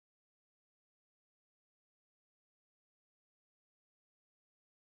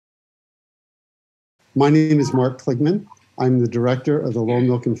My name is Mark Kligman. I'm the director of the Lowell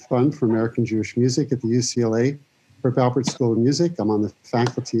Milken Fund for American Jewish Music at the UCLA Herb Alpert School of Music. I'm on the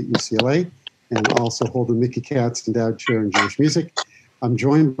faculty at UCLA and also hold the Mickey Katz Endowed Chair in Jewish Music. I'm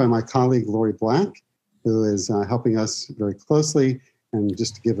joined by my colleague, Lori Black, who is helping us very closely. And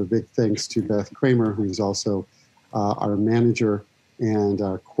just to give a big thanks to Beth Kramer, who's also our manager and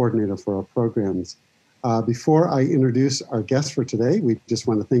our coordinator for our programs. Before I introduce our guest for today, we just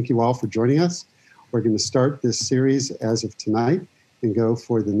want to thank you all for joining us. We're going to start this series as of tonight and go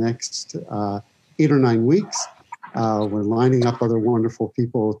for the next 8 or 9 weeks. We're lining up other wonderful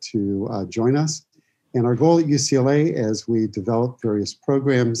people to join us. And our goal at UCLA, as we develop various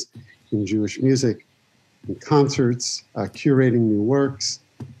programs in Jewish music, in concerts, curating new works,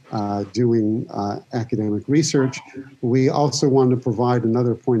 doing academic research, we also want to provide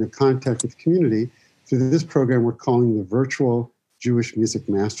another point of contact with the community through this program we're calling the Virtual Jewish Music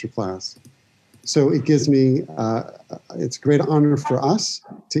Masterclass. So it gives me, it's a great honor for us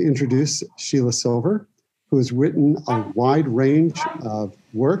to introduce Sheila Silver, who has written a wide range of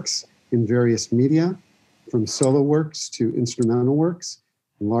works in various media, from solo works to instrumental works,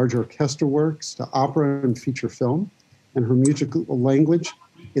 large orchestral works to opera and feature film. And her musical language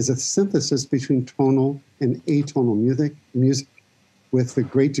is a synthesis between tonal and atonal music with a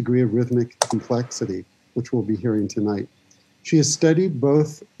great degree of rhythmic complexity, which we'll be hearing tonight. She has studied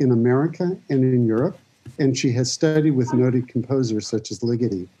both in America and in Europe, and she has studied with noted composers such as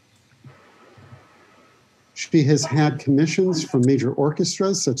Ligeti. She has had commissions from major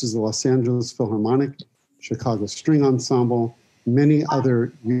orchestras such as the Los Angeles Philharmonic, Chicago String Ensemble, many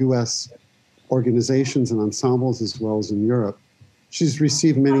other U.S. organizations and ensembles, as well as in Europe. She's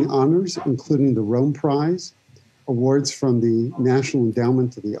received many honors, including the Rome Prize, awards from the National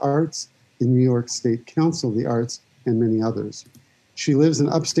Endowment of the Arts, the New York State Council of the Arts, and many others. She lives in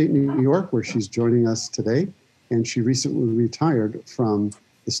upstate New York, where she's joining us today, and she recently retired from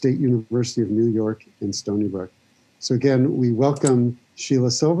the State University of New York in Stony Brook. So again, we welcome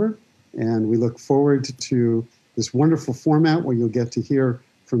Sheila Silver, and we look forward to this wonderful format where you'll get to hear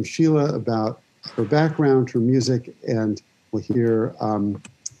from Sheila about her background, her music, and we'll hear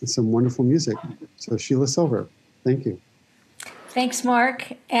some wonderful music. So Sheila Silver, thank you. Thanks,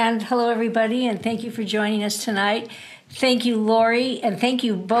 Mark, and hello, everybody, and thank you for joining us tonight. Thank you, Lori, and thank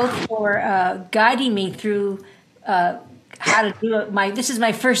you both for guiding me through how to do it. This is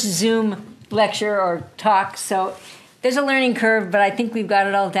my first Zoom lecture or talk, so there's a learning curve, but I think we've got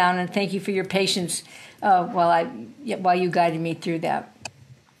it all down, and thank you for your patience while you guided me through that.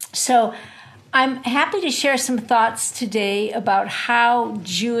 So I'm happy to share some thoughts today about how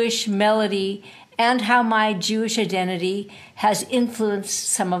Jewish melody and how my Jewish identity has influenced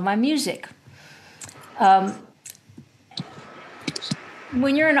some of my music. When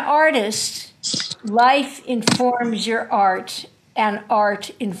you're an artist, life informs your art, and art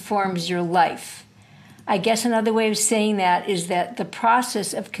informs your life. I guess another way of saying that is that the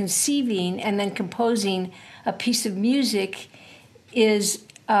process of conceiving and then composing a piece of music is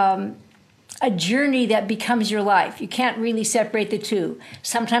a journey that becomes your life. You can't really separate the two.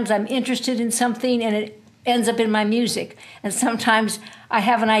 Sometimes I'm interested in something and it ends up in my music. And sometimes I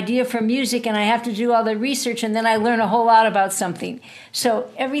have an idea for music and I have to do all the research and then I learn a whole lot about something. So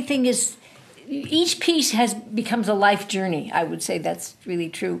each piece becomes a life journey. I would say that's really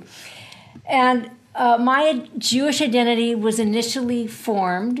true. And my Jewish identity was initially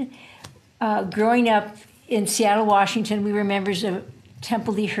formed growing up in Seattle, Washington. We were members of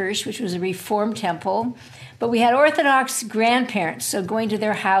Temple de Hirsch, which was a Reformed temple. But we had Orthodox grandparents, so going to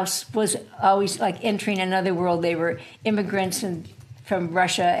their house was always like entering another world. They were immigrants from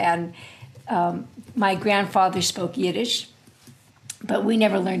Russia, and my grandfather spoke Yiddish, but we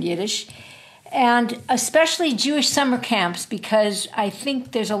never learned Yiddish. And especially Jewish summer camps, because I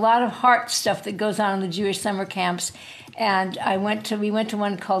think there's a lot of heart stuff that goes on in the Jewish summer camps. And we went to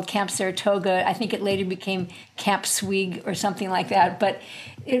one called Camp Saratoga. I think it later became Camp Swig or something like that. But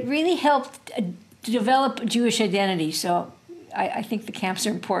it really helped develop Jewish identity. So I think the camps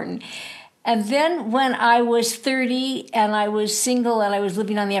are important. And then when I was 30 and I was single and I was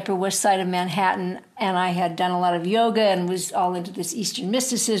living on the Upper West Side of Manhattan and I had done a lot of yoga and was all into this Eastern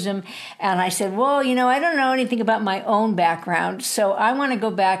mysticism, and I said, well, I don't know anything about my own background, so I want to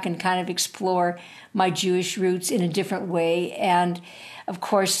go back and kind of explore my Jewish roots in a different way. And of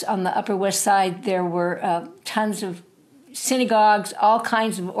course, on the Upper West Side, there were tons of synagogues, all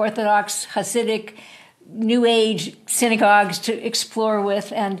kinds of Orthodox, Hasidic, New Age synagogues to explore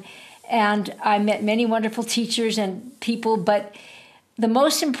with. And I met many wonderful teachers and people, but the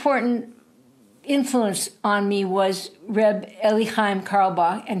most important influence on me was Reb Elichaim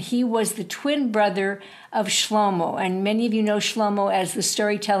Carlebach, and he was the twin brother of Shlomo. And many of you know Shlomo as the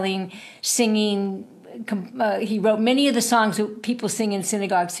storytelling, singing. He wrote many of the songs that people sing in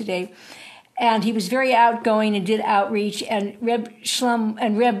synagogues today. And he was very outgoing and did outreach. And Reb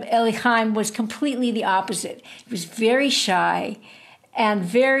Elichaim was completely the opposite. He was very shy and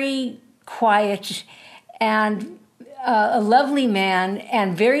very quiet and a lovely man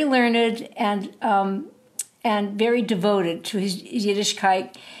and very learned and very devoted to his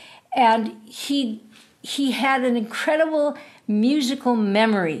Yiddishkeit. And he had an incredible musical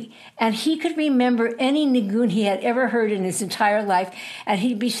memory, and he could remember any nigun he had ever heard in his entire life. And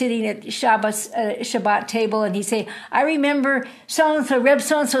he'd be sitting at Shabbat table, and he'd say, "I remember so-and-so, Reb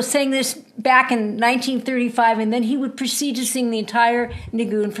so-and-so sang this back in 1935," and then he would proceed to sing the entire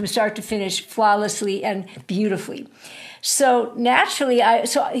nigun from start to finish flawlessly and beautifully. So naturally,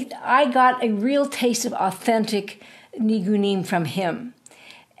 I got a real taste of authentic nigunim from him,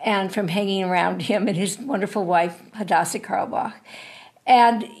 and from hanging around him and his wonderful wife, Hadassah Carlebach.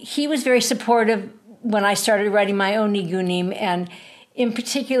 And he was very supportive when I started writing my own nigunim. And in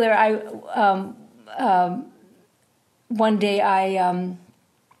particular, one day I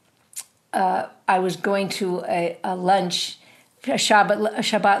was going to a lunch, a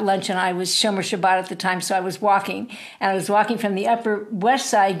Shabbat lunch, and I was Shomer Shabbat at the time, so I was walking. And I was walking from the Upper West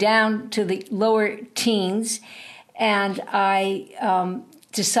Side down to the lower teens, and I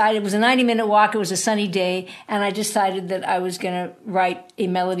decided, it was a 90-minute walk, it was a sunny day, and I decided that I was going to write a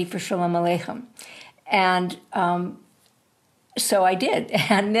melody for Shalom Aleichem. And so I did.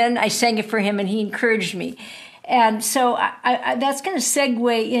 And then I sang it for him, and he encouraged me. And so that's going to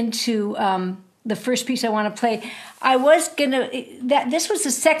segue into the first piece I want to play. This was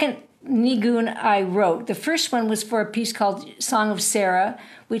the second nigun I wrote. The first one was for a piece called Song of Sarah,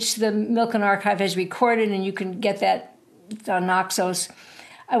 which the Milken Archive has recorded, and you can get that on Naxos.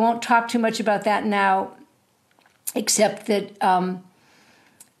 I won't talk too much about that now, except that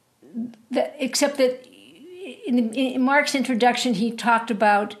in Mark's introduction, he talked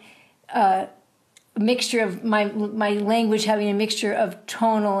about a mixture of my language having a mixture of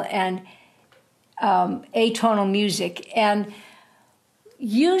tonal and atonal music, and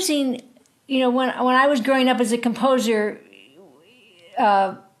using, when I was growing up as a composer,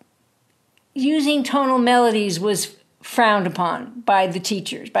 using tonal melodies was frowned upon by the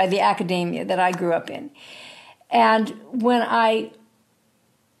teachers, by the academia that I grew up in. And when I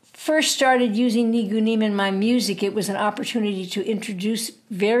first started using nigunim in my music, it was an opportunity to introduce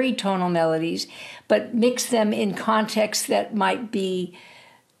very tonal melodies, but mix them in contexts that might be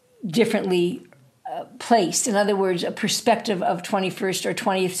differently placed. In other words, a perspective of 21st or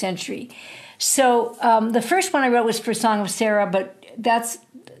 20th century. So the first one I wrote was for Song of Sarah, but there's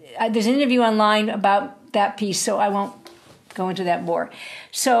an interview online about that piece, so I won't go into that more.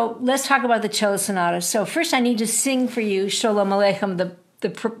 So let's talk about the cello sonata. So first I need to sing for you Shalom Aleichem, the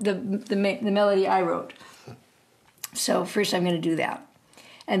melody I wrote. So first I'm going to do that.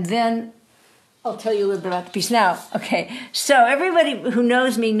 And then I'll tell you a little bit about the piece. Now, okay, so everybody who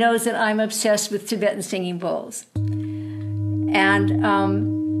knows me knows that I'm obsessed with Tibetan singing bowls. And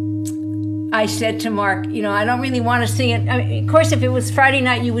I said to Mark, I don't really want to sing it. I mean, of course, if it was Friday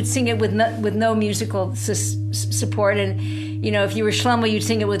night, you would sing it with no musical support. And, if you were Shlomo, you'd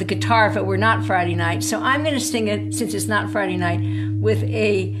sing it with a guitar if it were not Friday night. So I'm going to sing it, since it's not Friday night, with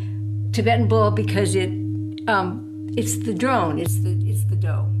a Tibetan bowl because it's the drone, it's the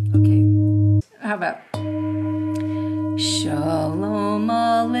do. Okay. How about Shalom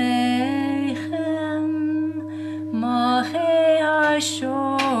Aleichem, Mahei Hashoret,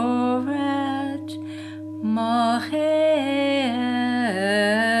 Mahei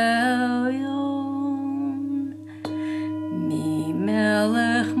Elyon,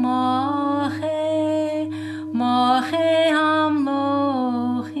 Mimelech Mahei, Mahei Hamlochim,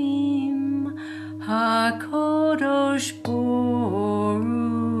 HaKodosh Baruch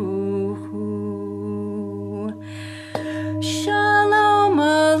Hu. Shalom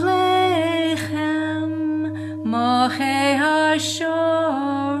Aleichem, Mahei Hashoret,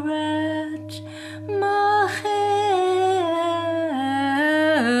 Mahei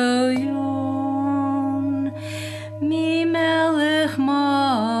Elyon, Mimelech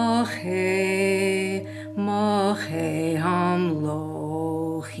Mahei, Mahei Hamlochim,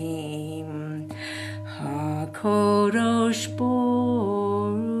 HaKodosh Baruch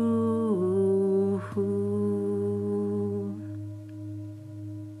Hu.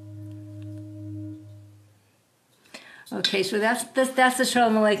 Okay, so that's the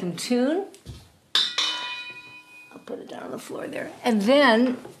Shalom Aleichem tune. I'll put it down on the floor there. And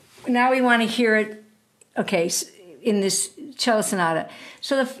then now we want to hear it, okay, in this cello sonata.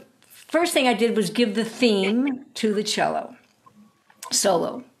 So the first thing I did was give the theme to the cello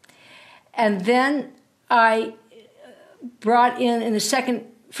solo. And then I brought in the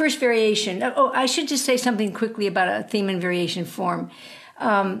first variation. Oh, I should just say something quickly about a theme and variation form.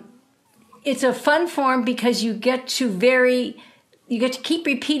 It's a fun form because you get to keep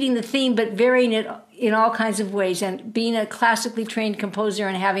repeating the theme, but varying it in all kinds of ways. And being a classically trained composer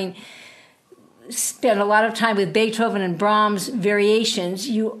and having spent a lot of time with Beethoven and Brahms variations,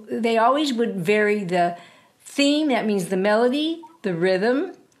 they always would vary the theme, that means the melody, the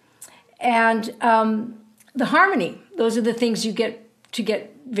rhythm, and the harmony. Those are the things you get to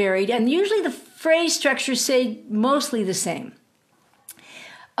get varied. And usually the phrase structures stay mostly the same.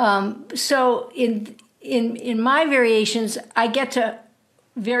 So in my variations, I get to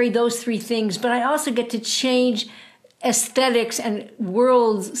vary those three things, but I also get to change aesthetics and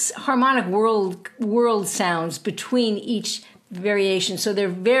harmonic world sounds between each variation. So they're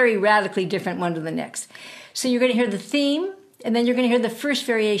very radically different one to the next. So you're going to hear the theme, and then you're going to hear the first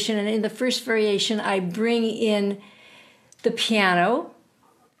variation. And in the first variation, I bring in the piano,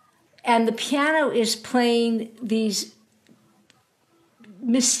 and the piano is playing these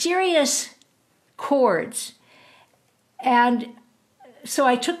mysterious chords. And so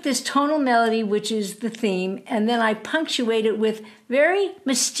I took this tonal melody, which is the theme, and then I punctuate it with very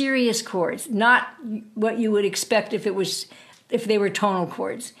mysterious chords, not what you would expect if they were tonal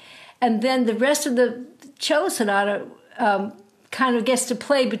chords. And then the rest of the cello sonata kind of gets to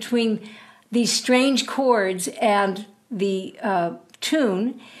play between these strange chords and the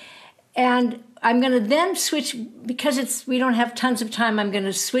tune. And I'm going to then switch, because we don't have tons of time, I'm going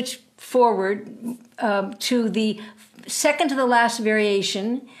to switch forward to the second to the last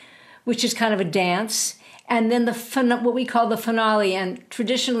variation, which is kind of a dance, and then what we call the finale. And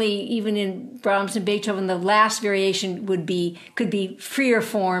traditionally, even in Brahms and Beethoven, the last variation could be freer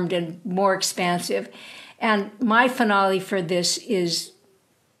formed and more expansive. And my finale for this is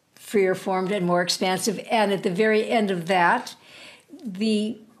freer formed and more expansive. And at the very end of that,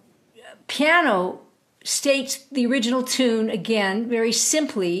 the piano states the original tune again, very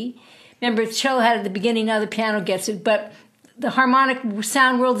simply. Remember, cello had it at the beginning, now the piano gets it, but the harmonic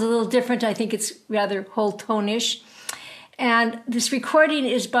sound world is a little different. I think it's rather whole tone-ish. And this recording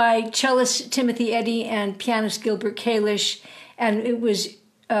is by cellist Timothy Eddy and pianist Gilbert Kalish, and it was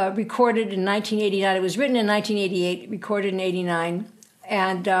recorded in 1989. It was written in 1988, recorded in 89,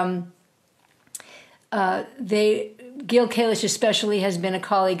 and Gil Kalish especially has been a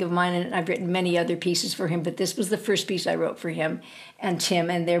colleague of mine, and I've written many other pieces for him, but this was the first piece I wrote for him and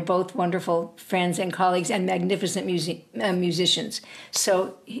Tim, and they're both wonderful friends and colleagues and magnificent musicians.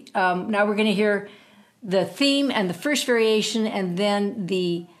 So now we're going to hear the theme and the first variation, and then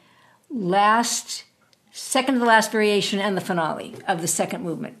the second to the last variation and the finale of the second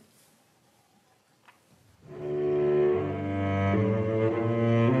movement.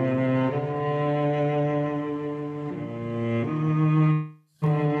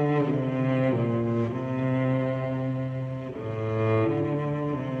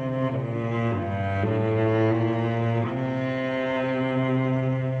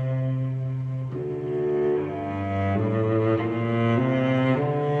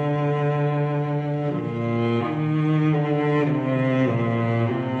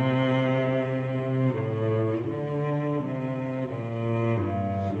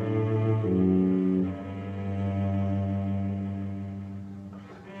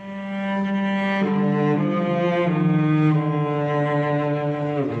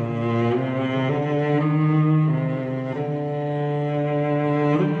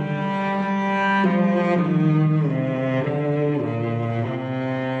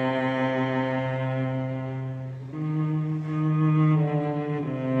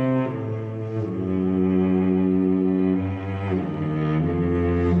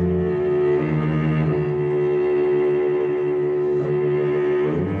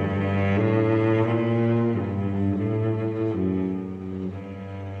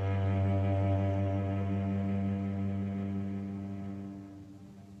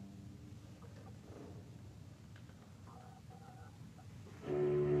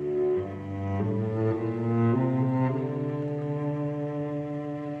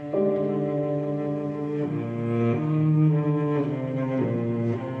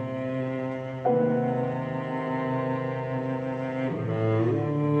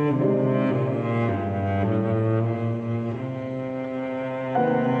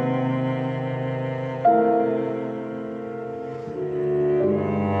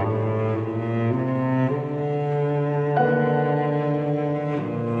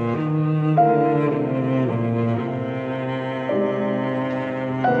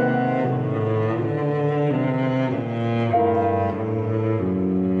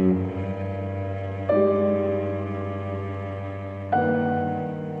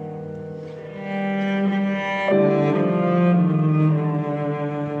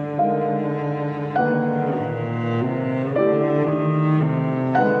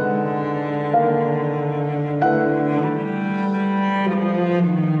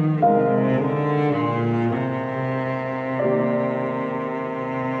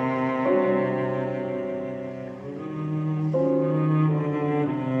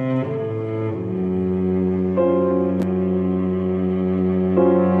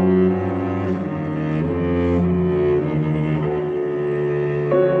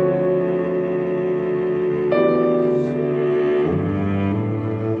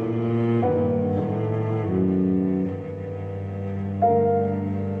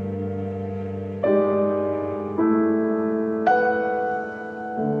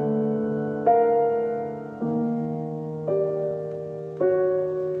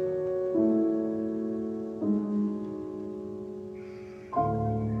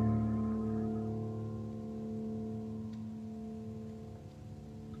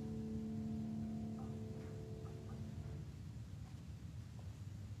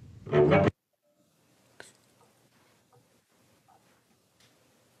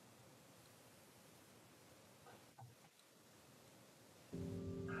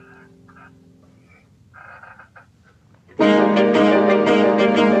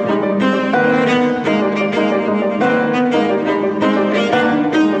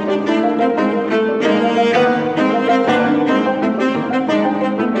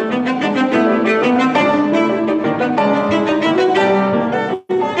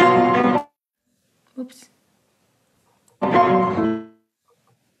 Oops.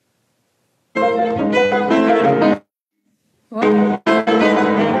 What?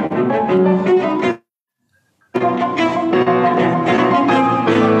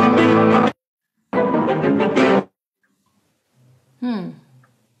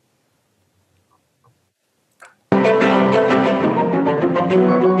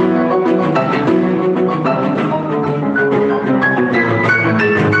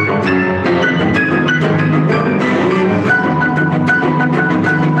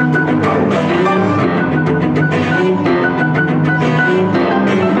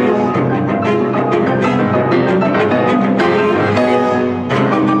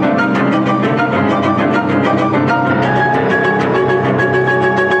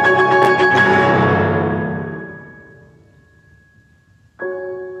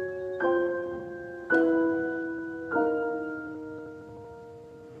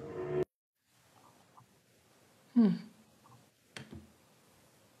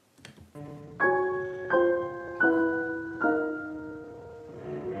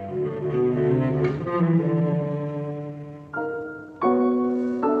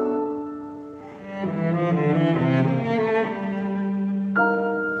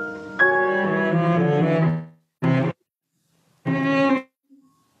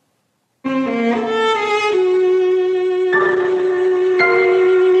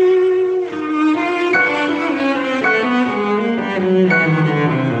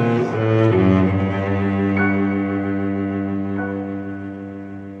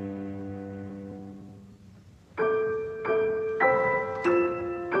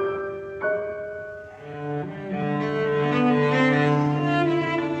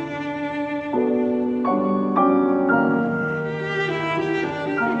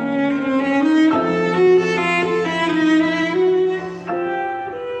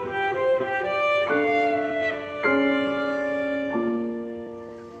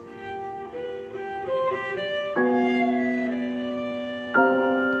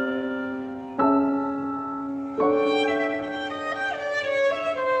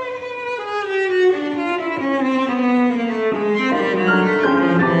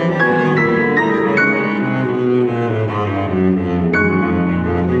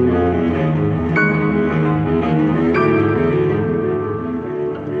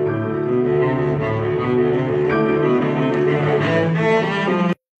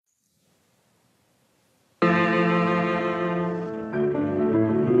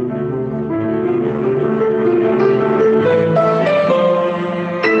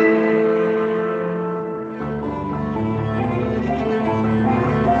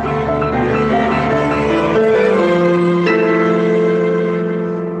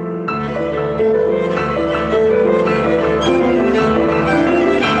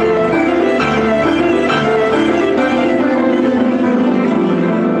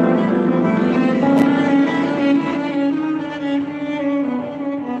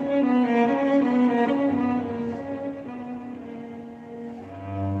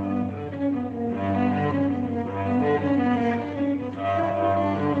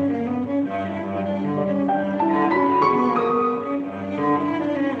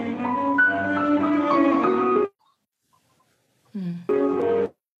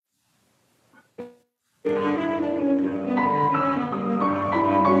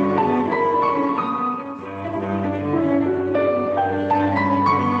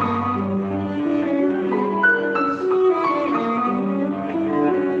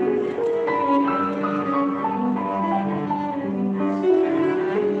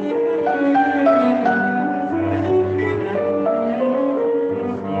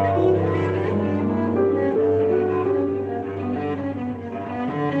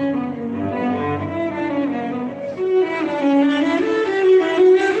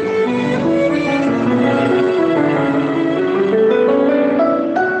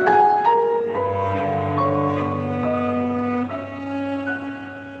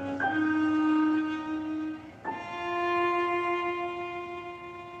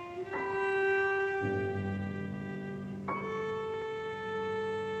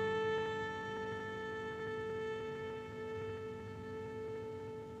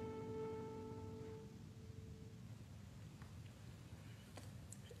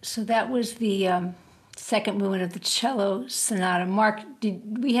 So that was the second movement of the cello sonata. Mark,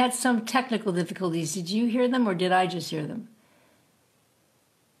 we had some technical difficulties. Did you hear them or did I just hear them?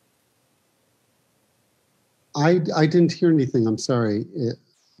 I didn't hear anything. I'm sorry.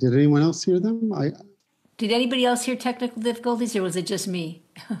 Did anyone else hear them? Did anybody else hear technical difficulties, or was it just me?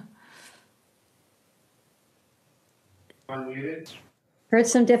 Unmuted. Heard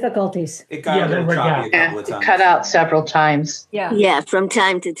some difficulties. It got a little choppy a couple of It times. cut out several times. Yeah. Yeah, from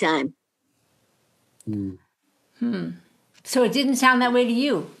time to time. So it didn't sound that way to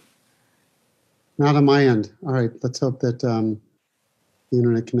you? Not on my end. All right. Let's hope that the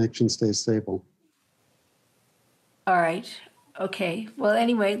internet connection stays stable. All right. Okay. Well,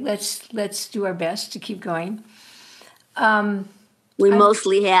 anyway, let's do our best to keep going. We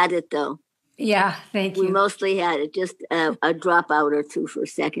mostly had it, though. Yeah. Thank you. We mostly had it. Just a dropout or two for a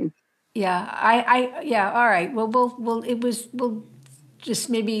second. Yeah. Yeah. All right. Well, we'll just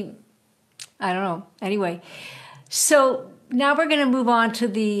maybe, I don't know. Anyway, so now we're going to move on to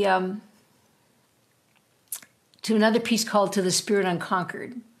the to another piece called "To the Spirit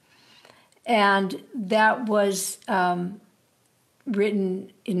Unconquered," and that was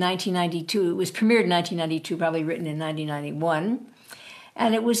written in 1992. It was premiered in 1992, probably written in 1991.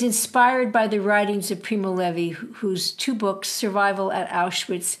 And it was inspired by the writings of Primo Levi, whose two books, Survival at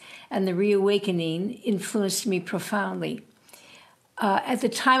Auschwitz and The Reawakening, influenced me profoundly. At the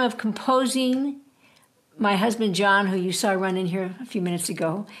time of composing, my husband John, who you saw run in here a few minutes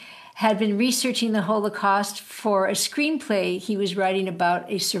ago, had been researching the Holocaust for a screenplay he was writing about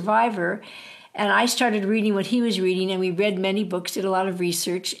a survivor. And I started reading what he was reading, and we read many books, did a lot of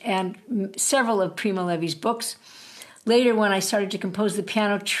research, and several of Primo Levi's books. Later, when I started to compose the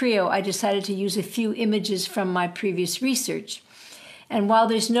piano trio, I decided to use a few images from my previous research. And while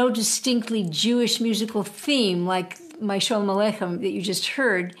there's no distinctly Jewish musical theme like my Sholem Aleichem that you just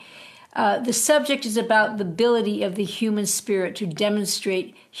heard, the subject is about the ability of the human spirit to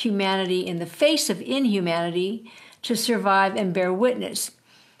demonstrate humanity in the face of inhumanity, to survive and bear witness.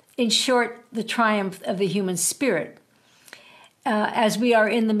 In short, the triumph of the human spirit. As we are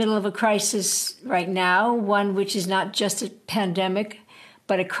in the middle of a crisis right now, one which is not just a pandemic,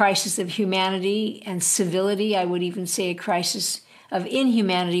 but a crisis of humanity and civility, I would even say a crisis of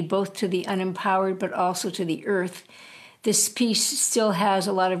inhumanity, both to the unempowered but also to the earth, this piece still has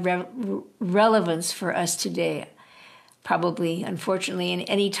a lot of relevance for us today. Probably, unfortunately, in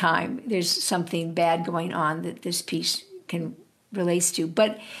any time there's something bad going on that this piece can relates to.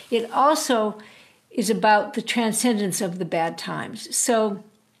 But it also is about the transcendence of the bad times. So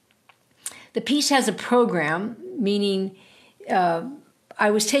the piece has a program, meaning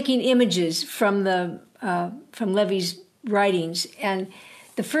I was taking images from Levi's writings, and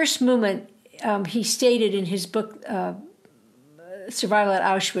the first movement he stated in his book Survival at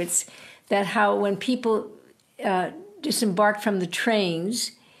Auschwitz that how when people disembarked from the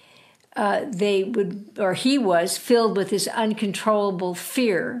trains, he was filled with this uncontrollable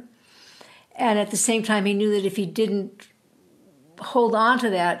fear. And at the same time, he knew that if he didn't hold on to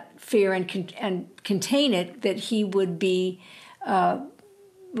that fear and contain it, that he would be,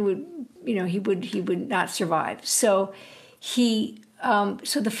 he would not survive. So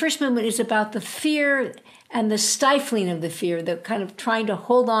so the first movement is about the fear and the stifling of the fear, the kind of trying to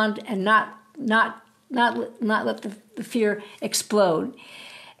hold on and not let the fear explode.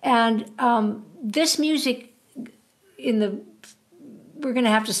 And this music we're going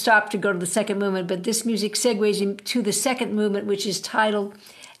to have to stop to go to the second movement, but this music segues into the second movement, which is titled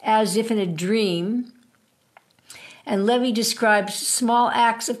As If in a Dream. And Levi describes small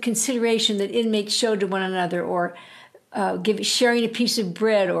acts of consideration that inmates showed to one another, or sharing a piece of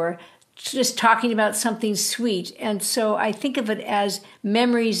bread, or just talking about something sweet. And so I think of it as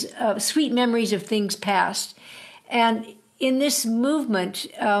sweet memories of things past. And in this movement,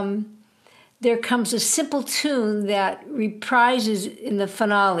 there comes a simple tune that reprises in the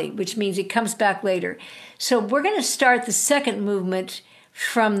finale, which means it comes back later. So we're going to start the second movement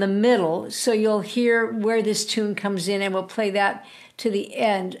from the middle, so you'll hear where this tune comes in, and we'll play that to the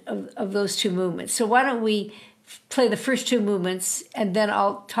end of those two movements. So why don't we play the first two movements, and then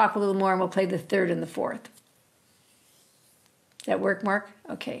I'll talk a little more, and we'll play the third and the fourth. Does that work, Mark?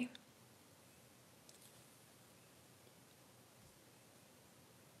 Okay.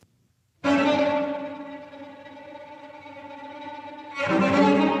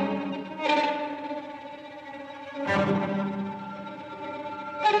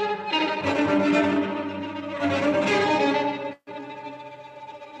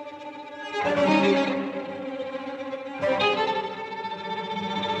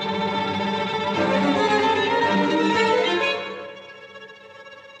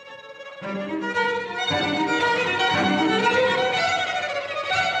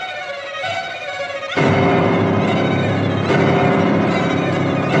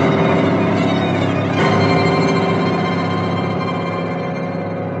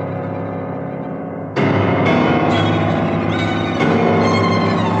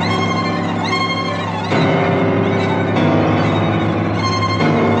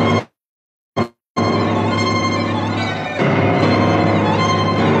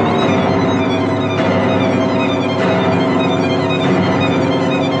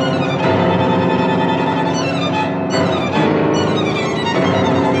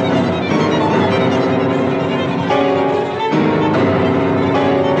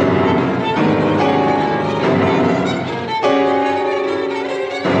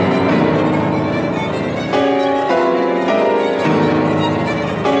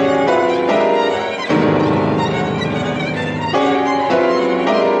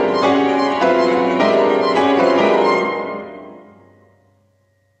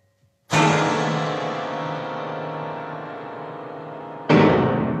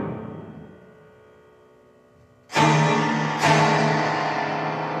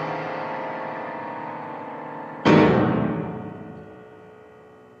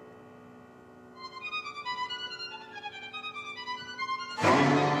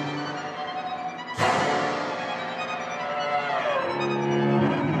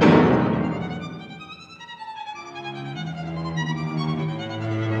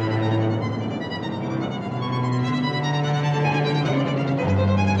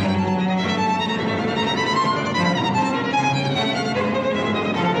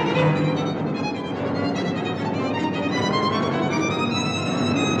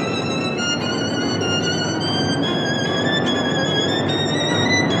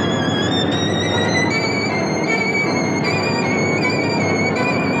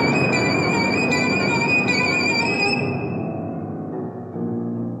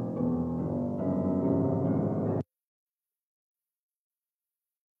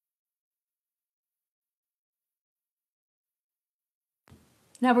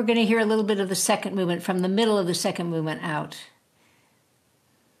 Now we're going to hear a little bit of the second movement from the middle of the second movement out.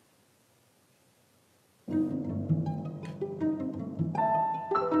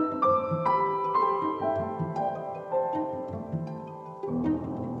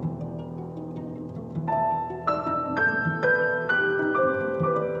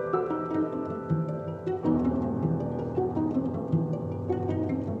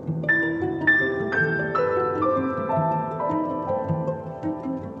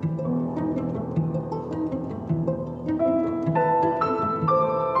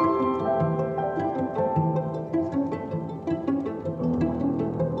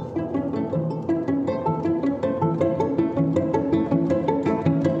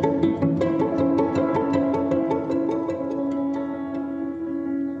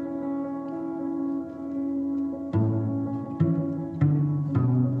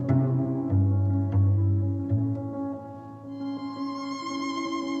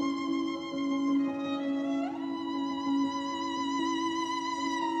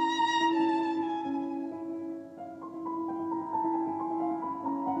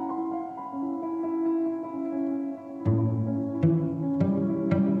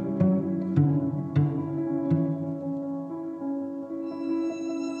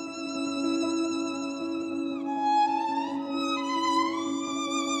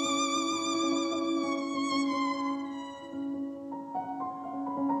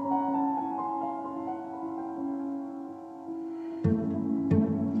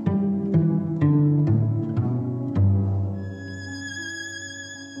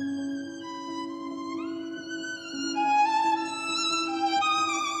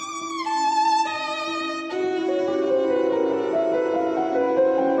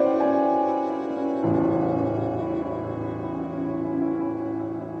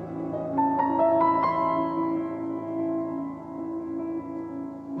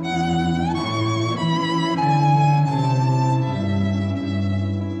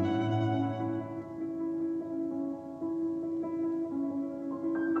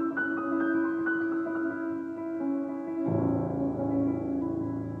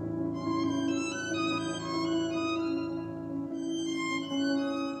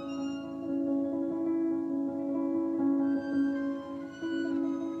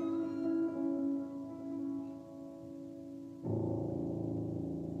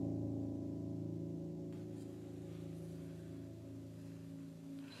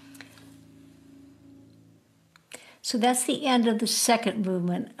 So that's the end of the second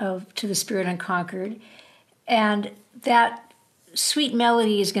movement of To the Spirit Unconquered. And that sweet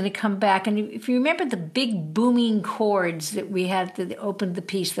melody is going to come back. And if you remember the big booming chords that we had that opened the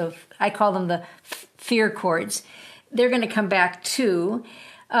piece, I call them the fear chords, they're going to come back too.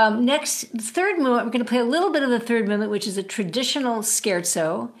 Next, the third movement, we're going to play a little bit of the third movement, which is a traditional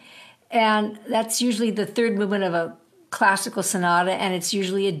scherzo. And that's usually the third movement of a classical sonata, and it's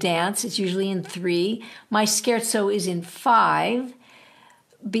usually a dance. It's usually in 3. My scherzo is in 5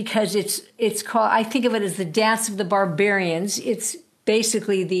 because it's called, I think of it as the Dance of the Barbarians. It's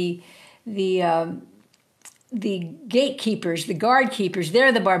basically the gatekeepers, the guard keepers.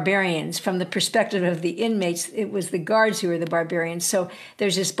 They're the barbarians. From the perspective of the inmates, it was the guards who were the barbarians. So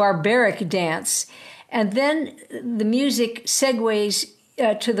there's this barbaric dance. And then the music segues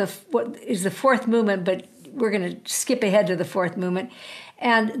to what is the fourth movement, but we're going to skip ahead to the fourth movement.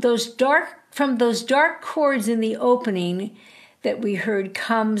 And from those dark chords in the opening that we heard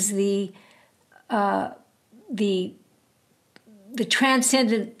comes the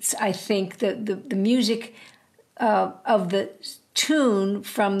transcendence, I think, the music of the tune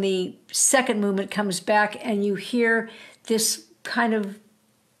from the second movement comes back, and you hear this kind of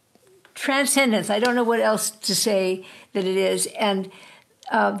transcendence. I don't know what else to say that it is. And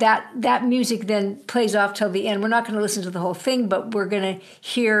that music then plays off till the end. We're not going to listen to the whole thing, but we're going to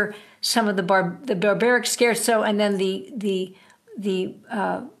hear some of the barbaric scherzo, and then the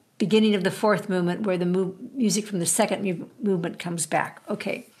beginning of the fourth movement, where the music from the second movement comes back.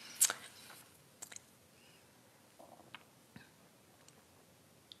 Okay.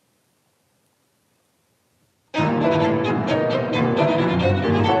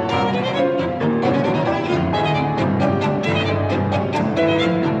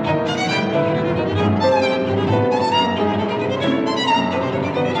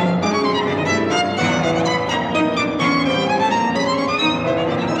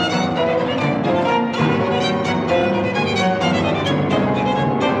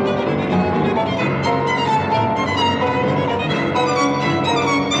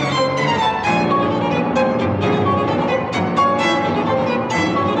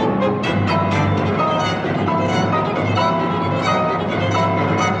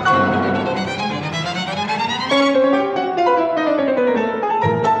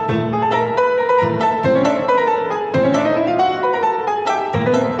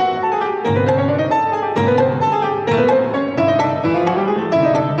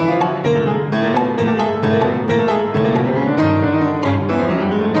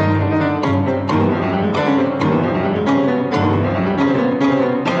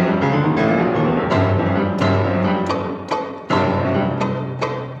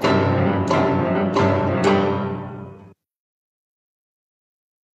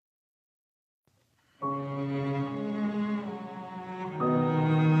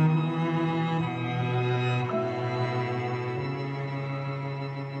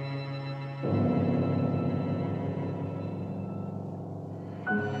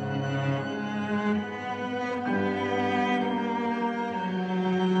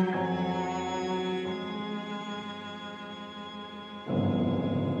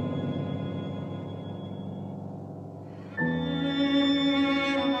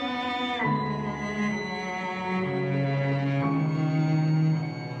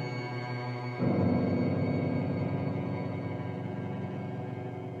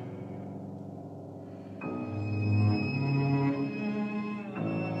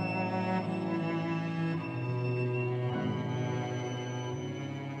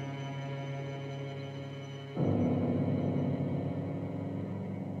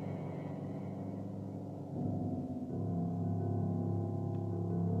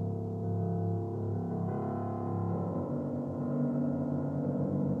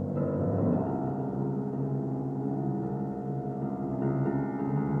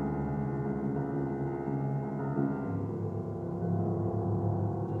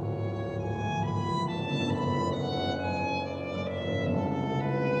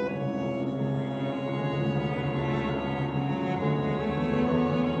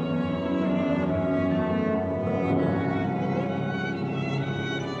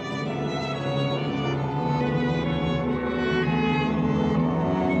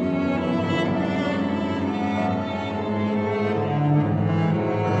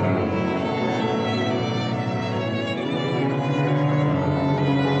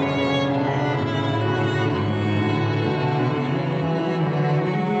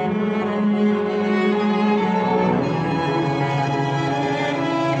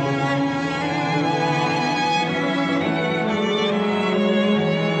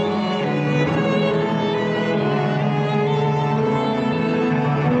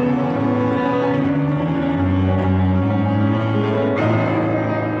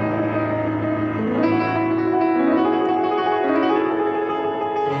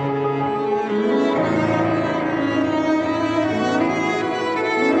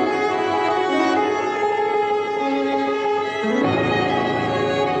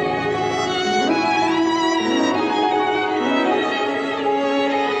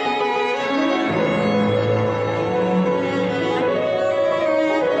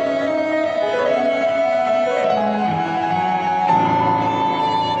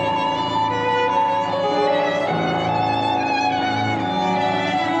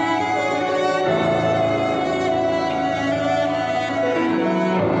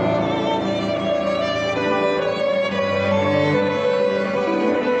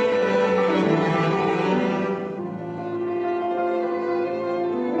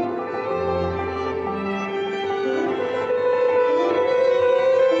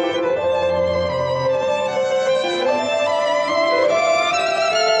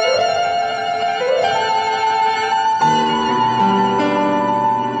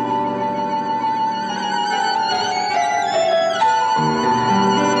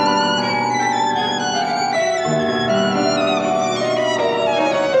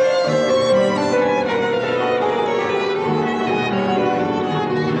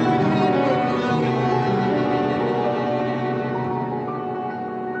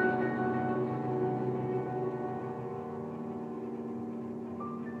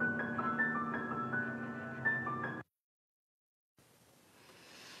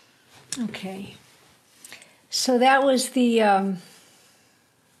 Okay. So that was the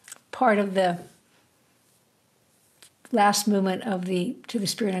part of the last movement of the To the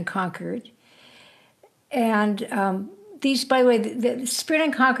Spirit Unconquered. And these, by the way, the Spirit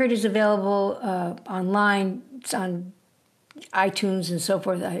Unconquered is available online. It's on iTunes and so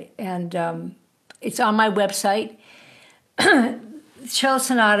forth. And it's on my website. Cello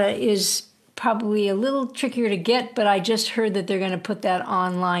Sonata is probably a little trickier to get, but I just heard that they're going to put that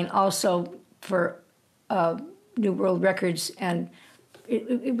online also for New World Records, and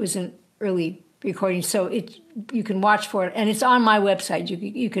it was an early recording, so you can watch for it, and it's on my website.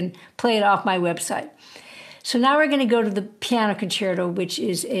 You can play it off my website. So now we're going to go to the piano concerto, which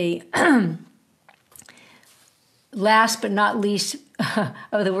is a last but not least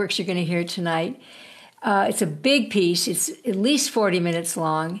of the works you're going to hear tonight. It's a big piece. It's at least 40 minutes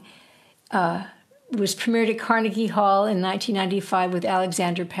long. It was premiered at Carnegie Hall in 1995 with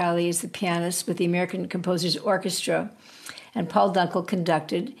Alexander Pally as the pianist with the American Composers Orchestra, and Paul Dunkel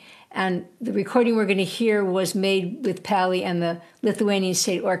conducted. And the recording we're going to hear was made with Pally and the Lithuanian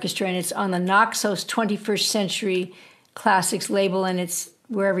State Orchestra, and it's on the Naxos 21st Century Classics label, and it's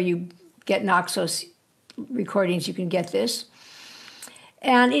wherever you get Naxos recordings, you can get this.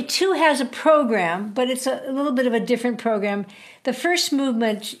 And it too has a program, but it's a little bit of a different program. The first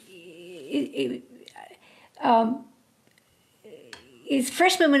movement, its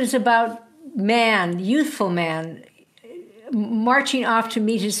first movement is about man, youthful man, marching off to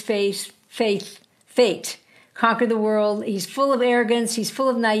meet his fate, conquer the world. He's full of arrogance, he's full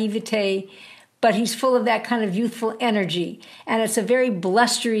of naivete, but he's full of that kind of youthful energy. And it's a very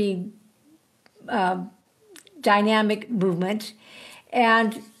blustery, dynamic movement.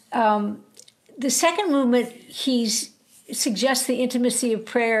 And the second movement, he suggests the intimacy of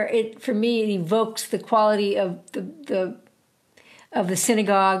prayer. For me, it evokes the quality of the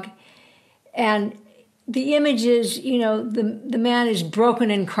synagogue, and the image is, the man is broken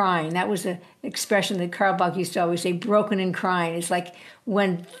and crying. That was an expression that Karl Bach used to always say, broken and crying. It's like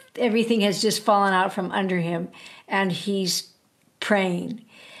when everything has just fallen out from under him, and he's praying.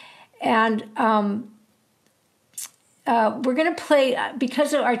 And we're going to play,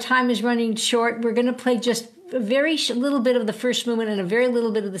 because our time is running short, we're going to play just a very little bit of the first movement and a very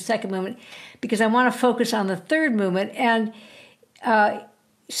little bit of the second movement, because I want to focus on the third movement. And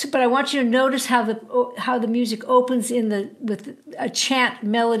but I want you to notice how the music opens with a chant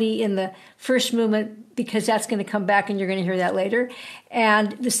melody in the first movement, because that's going to come back and you're going to hear that later.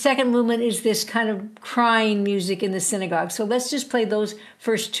 And the second movement is this kind of crying music in the synagogue. So let's just play those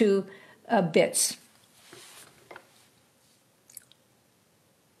first two bits.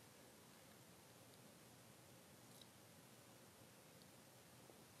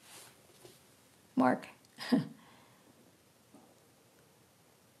 Mark.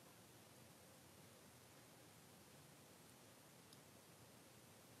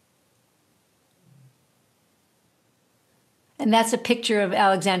 And that's a picture of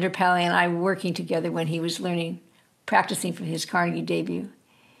Alexander Pally and I working together when he was practicing for his Carnegie debut.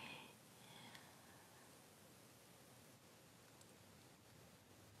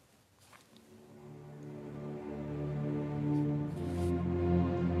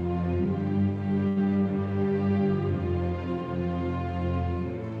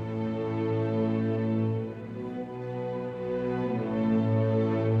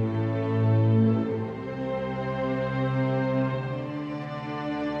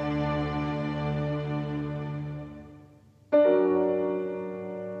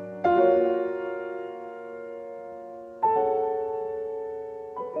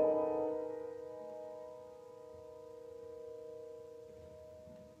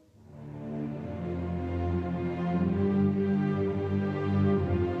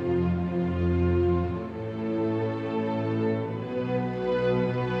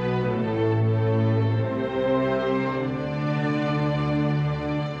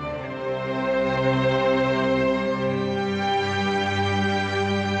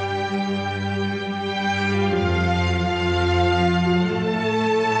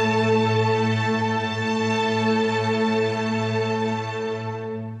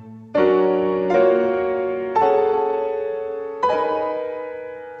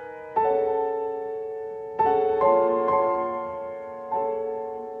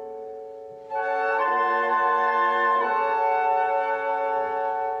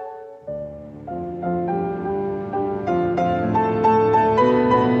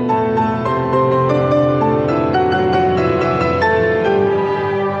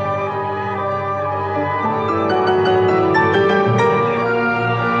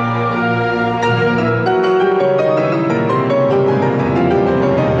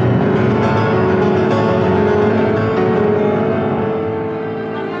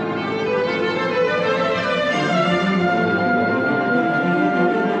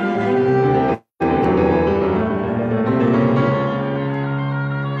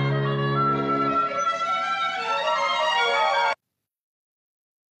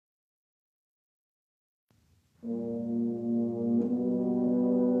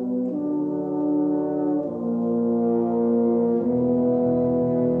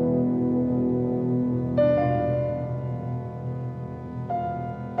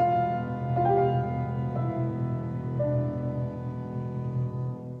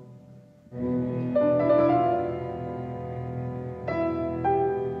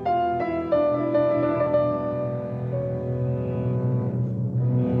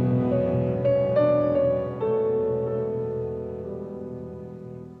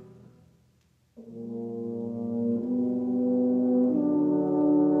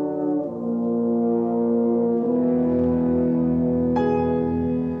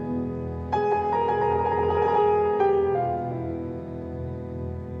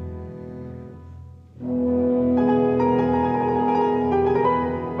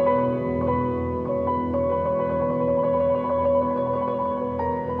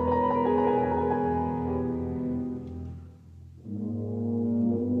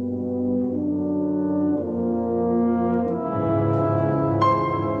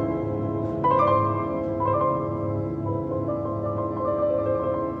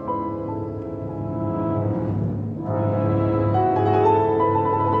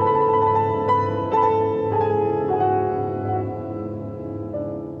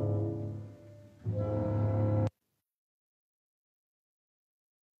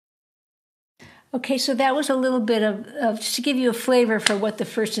 Okay, so that was a little bit of just to give you a flavor for what the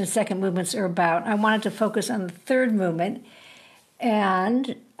first and second movements are about. I wanted to focus on the third movement,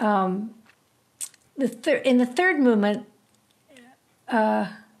 and in the third movement, I'm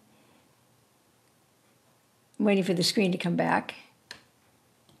waiting for the screen to come back.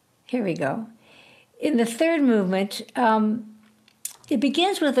 Here we go. In the third movement, it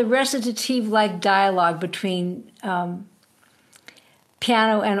begins with a recitative-like dialogue between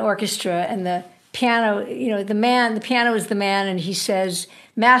piano and orchestra, and the piano, the piano is the man, and he says,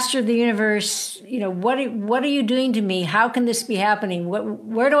 "Master of the universe, what are you doing to me? How can this be happening?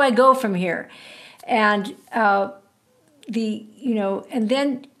 Where do I go from here?" And and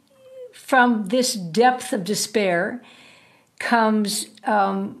then from this depth of despair comes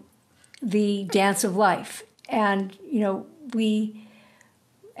the dance of life, and we,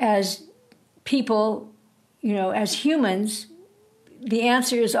 as people, as humans, the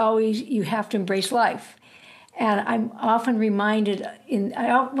answer is always you have to embrace life. And I'm often reminded,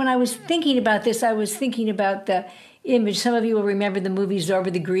 when I was thinking about this, I was thinking about the image. Some of you will remember the movie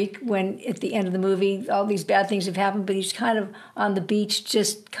Zorba the Greek, when at the end of the movie, all these bad things have happened, but he's kind of on the beach,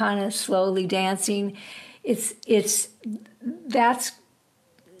 just kind of slowly dancing. That's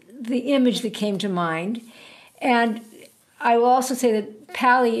the image that came to mind. And I will also say that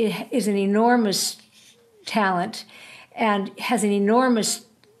Pally is an enormous talent and has an enormous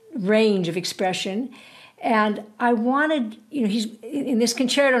range of expression. And I wanted, he's in this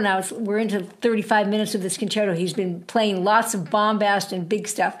concerto now, we're into 35 minutes of this concerto. He's been playing lots of bombast and big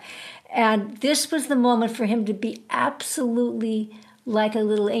stuff. And this was the moment for him to be absolutely like a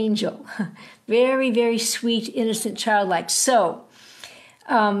little angel. Very, very sweet, innocent, childlike. So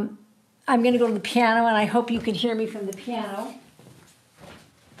I'm going to go to the piano, and I hope you can hear me from the piano.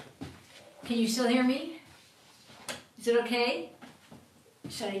 Can you still hear me? Is it okay?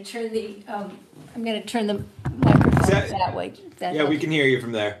 Should I turn the, I'm going to turn the microphone that way. Yeah, we can hear you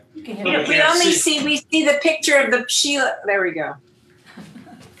from there. You can hear me. We see the picture of the Sheila. There we go.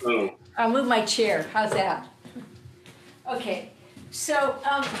 Oh. I'll move my chair. How's that? Okay. So,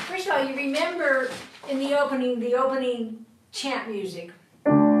 first of all, you remember in the opening chant music.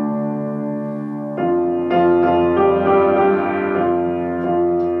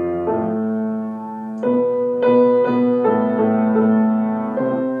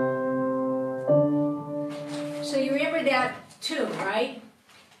 Tune, right?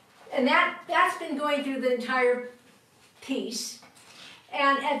 And that's been going through the entire piece.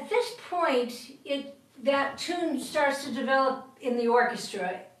 And at this point, that tune starts to develop in the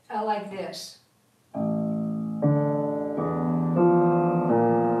orchestra like this.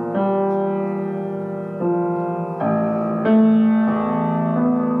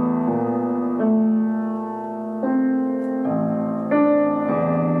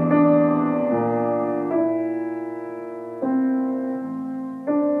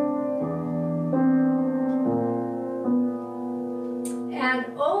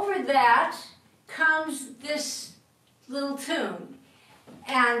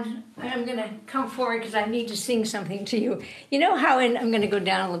 And I'm going to come forward because I need to sing something to you. You know how I'm going to go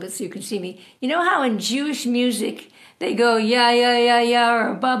down a little bit so you can see me. You know how in Jewish music they go, yeah, yeah, yeah, yeah,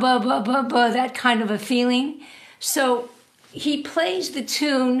 or ba, ba, ba, ba, ba, that kind of a feeling? So he plays the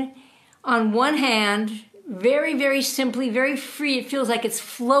tune on one hand, very, very simply, very free. It feels like it's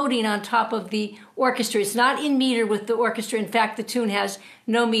floating on top of the orchestra. It's not in meter with the orchestra. In fact, the tune has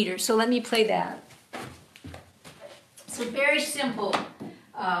no meter. So let me play that. So very simple.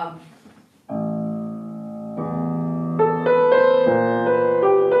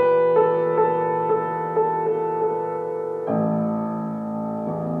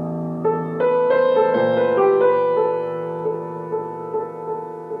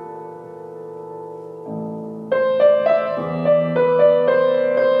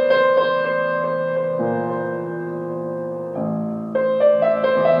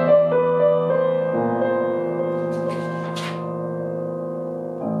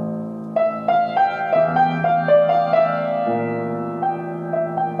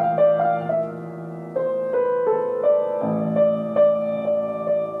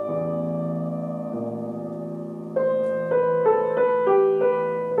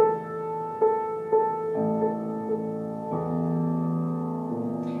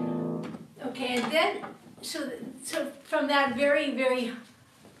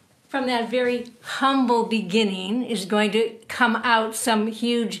 From that very humble beginning is going to come out some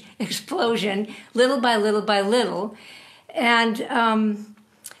huge explosion, little by little by little. And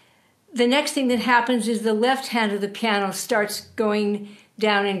the next thing that happens is the left hand of the piano starts going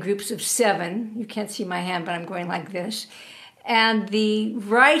down in groups of 7. You can't see my hand, but I'm going like this. and the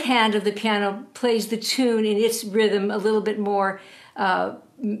right hand of the piano plays the tune in its rhythm a little bit more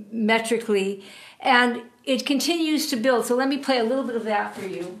metrically, and it continues to build. So let me play a little bit of that for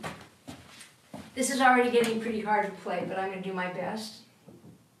you. This is already getting pretty hard to play, but I'm going to do my best.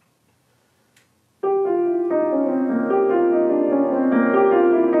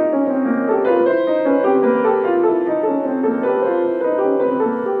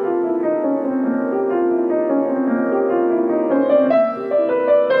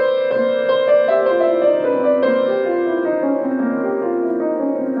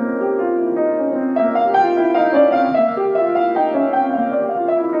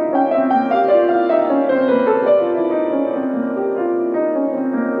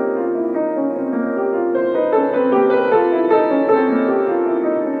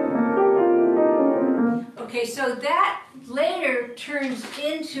 Okay, so that later turns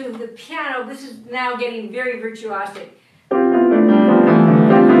into the piano. This is now getting very virtuosic.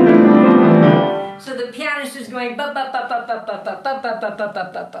 So the pianist is going ba ba ba ba ba ba ba ba ba ba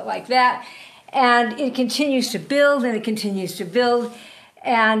ba ba ba like that, and it continues to build and it continues to build.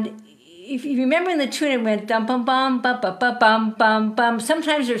 And if you remember in the tune, it went dum bum bum ba ba ba bum bum bum.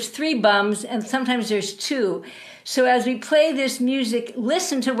 Sometimes there's 3 bums and sometimes there's 2. So as we play this music,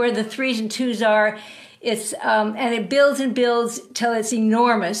 listen to where the 3s and 2s are. It's and it builds and builds till it's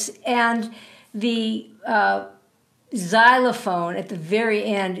enormous, and the xylophone at the very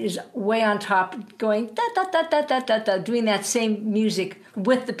end is way on top, going da da da da da da da, doing that same music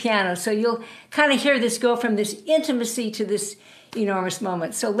with the piano. So you'll kind of hear this go from this intimacy to this enormous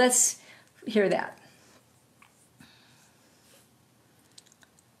moment. So let's hear that.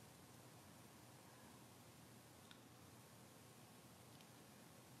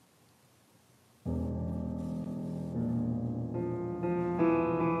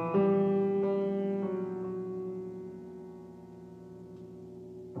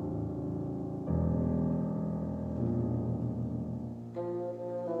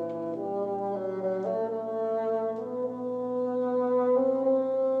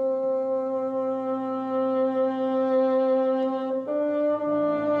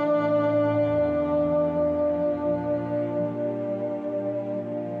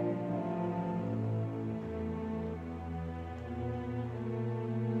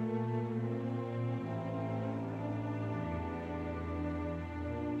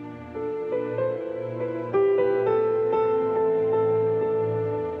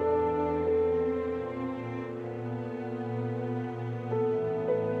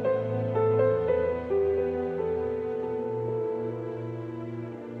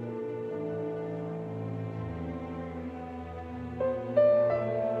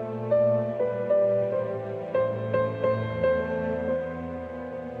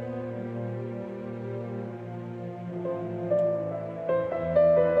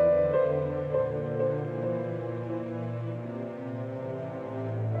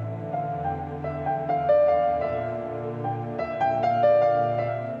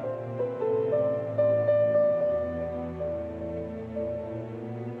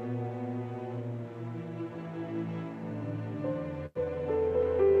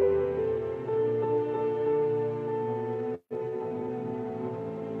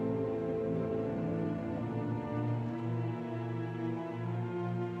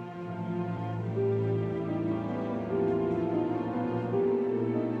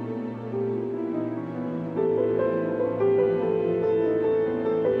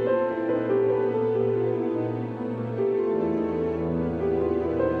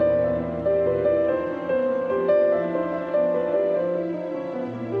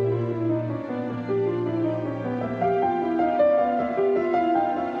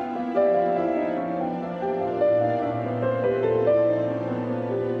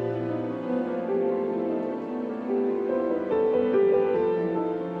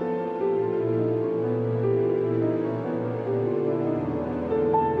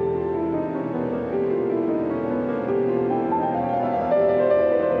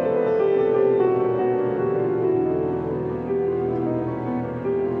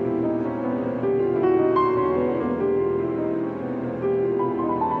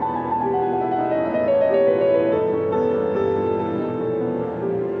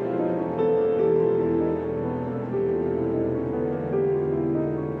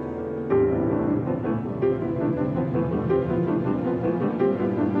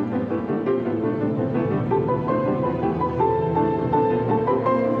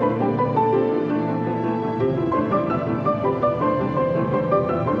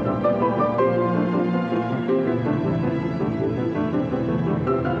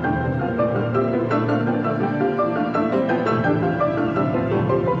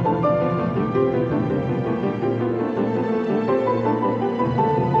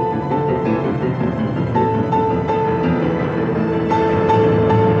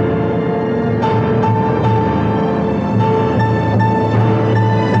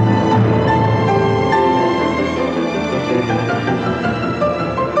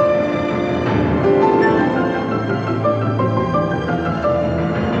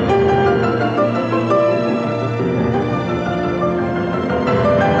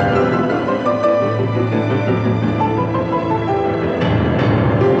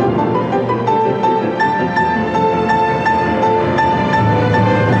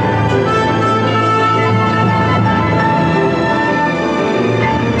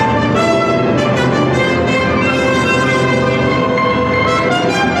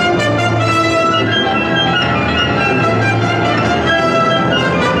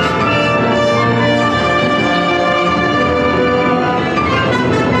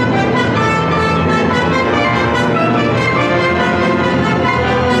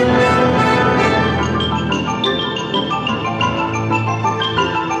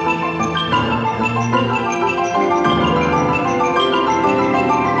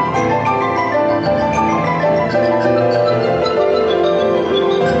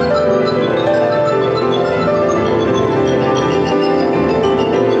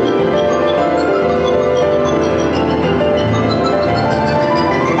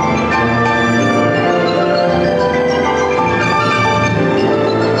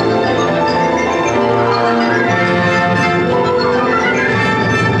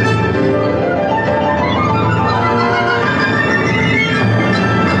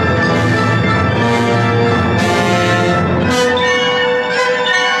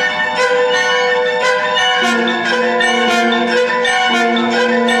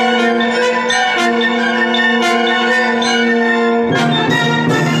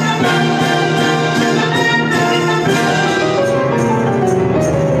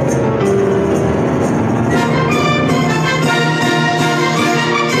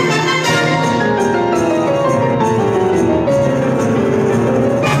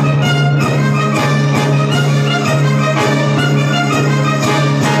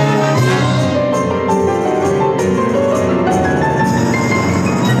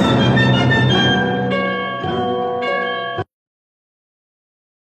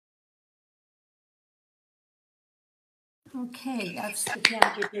 Okay, that's the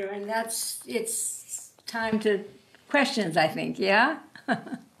temperature, and it's time to questions, I think, yeah?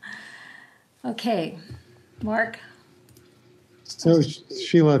 Okay, Mark? So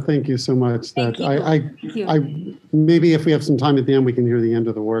Sheila, thank you so much. Thank you. Thank you. I maybe if we have some time at the end, we can hear the end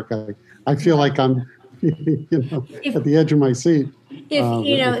of the work. I feel like I'm, at the edge of my seat.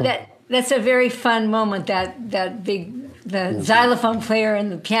 That's a very fun moment. The xylophone player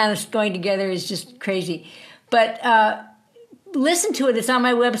and the pianist going together is just crazy. But listen to it. It's on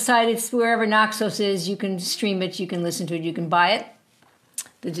my website. It's wherever Naxos is. You can stream it. You can listen to it. You can buy it.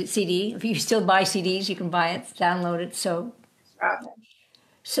 The CD. If you still buy CDs, you can buy it, download it. So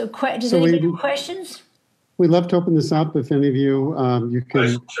does anybody have questions? We'd love to open this up. If any of you, you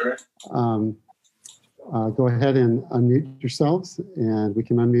can go ahead and unmute yourselves, and we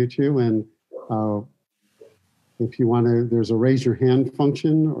can unmute you. And if you want to, there's a raise your hand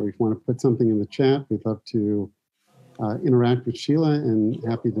function, or if you want to put something in the chat, we'd love to interact with Sheila, and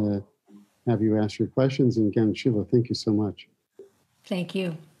happy to have you ask your questions. And again, Sheila, thank you so much. Thank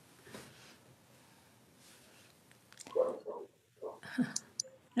you.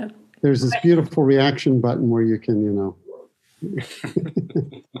 There's this beautiful reaction button where you can,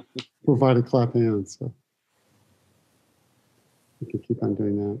 provide a clap hand. So you can keep on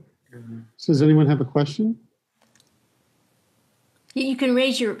doing that. So does anyone have a question? You can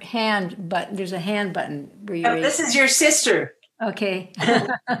raise your hand button. There's a hand button where you raise. This is your sister. Okay.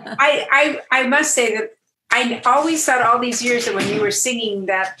 I must say that I always thought all these years that when you were singing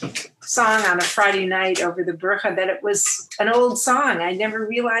that song on a Friday night over the burqa, that it was an old song. I never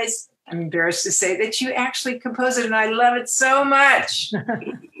realized, I'm embarrassed to say, that you actually composed it, and I love it so much.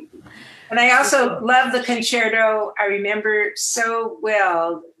 And I also love the concerto. I remember so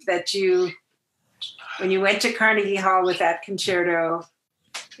well that when you went to Carnegie Hall with that concerto,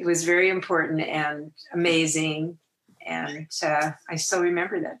 it was very important and amazing. And I still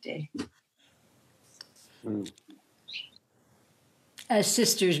remember that day. As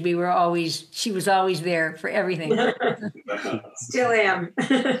sisters, she was always there for everything. Still am.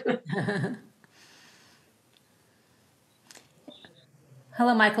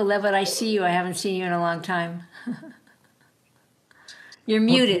 Hello, Michael Levitt. I see you. I haven't seen you in a long time. You're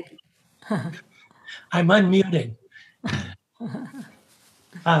muted. I'm unmuting.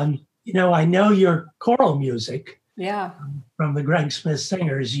 I know your choral music. Yeah. From the Greg Smith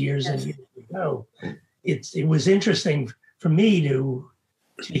Singers years and years ago. It was interesting for me to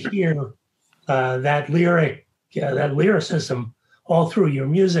hear that lyricism all through your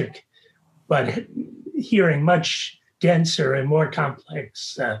music, but hearing much denser and more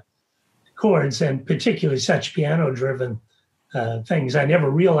complex chords, and particularly such piano-driven things. I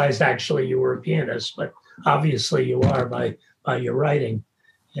never realized actually you were a pianist, but obviously you are by your writing.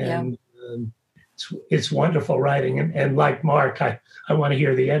 And it's wonderful writing. And like Mark, I want to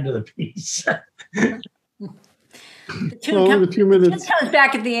hear the end of the piece. Well, in a few minutes. It comes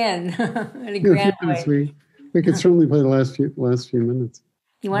back at the end. In a grand way. We could certainly play the last few minutes.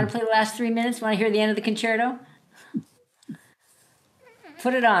 You want to play the last 3 minutes? Want to hear the end of the concerto?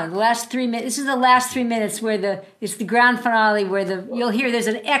 Put it on. The last 3 minutes. This is the last 3 minutes where it's the grand finale where you'll hear there's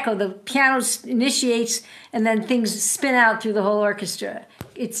an echo. The piano initiates and then things spin out through the whole orchestra.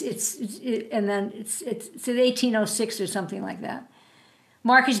 It's at 1806 or something like that.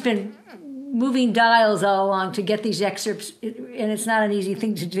 Mark has been moving dials all along to get these excerpts, and it's not an easy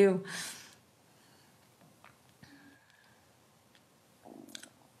thing to do.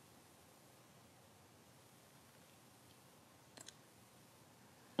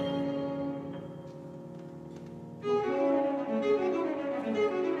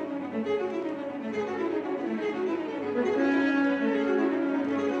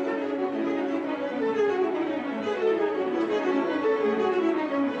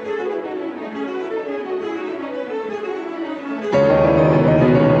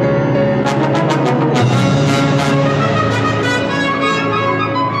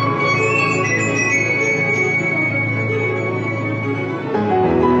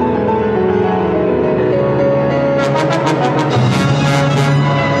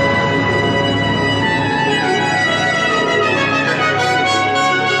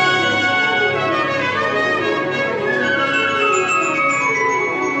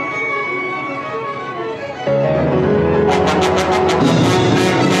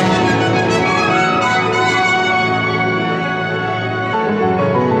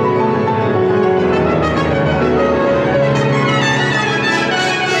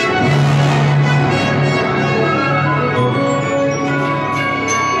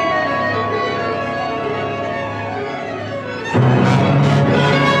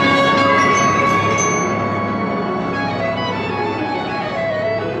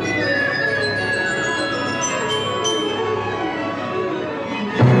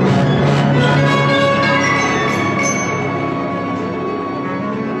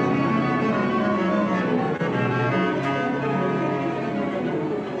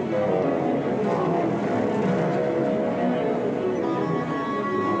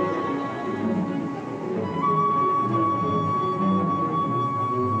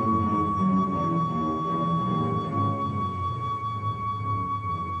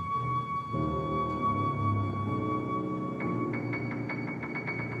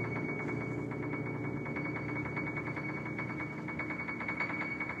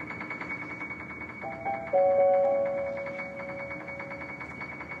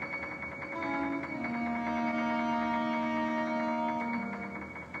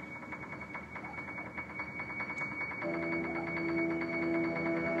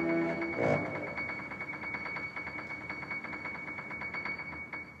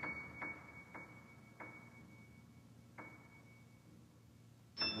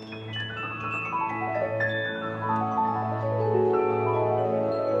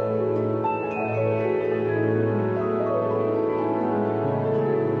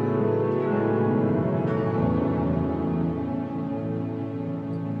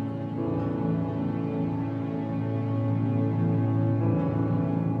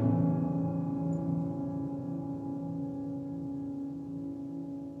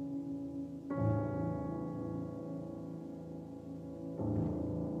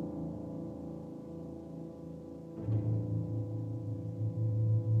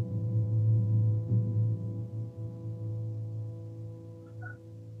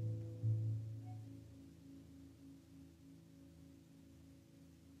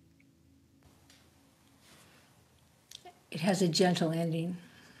 It has a gentle ending.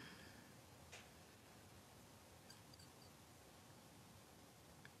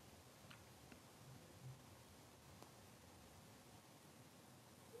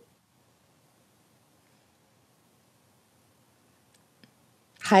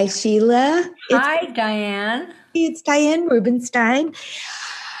 Hi, Sheila. Hi, Diane. It's Diane Rubenstein.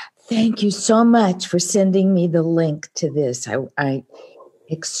 Thank you so much for sending me the link to this.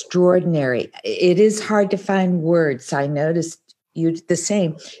 Extraordinary. It is hard to find words. I noticed you the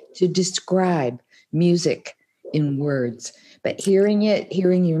same to describe music in words, but hearing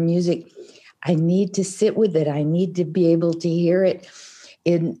your music, I need to sit with it. I need to be able to hear it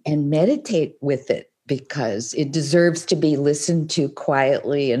and meditate with it, because it deserves to be listened to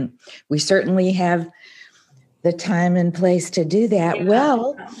quietly. And we certainly have the time and place to do that. Yeah.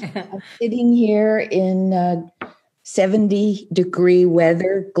 Well, I'm sitting here in 70-degree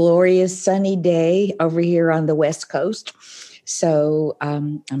weather, glorious sunny day over here on the West Coast. So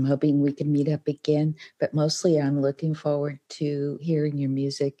I'm hoping we can meet up again, but mostly I'm looking forward to hearing your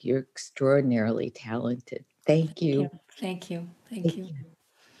music. You're extraordinarily talented. Thank you. Thank you. Thank you.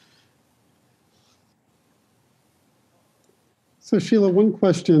 So Sheila, one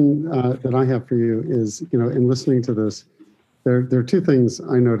question that I have for you is, in listening to this, there are two things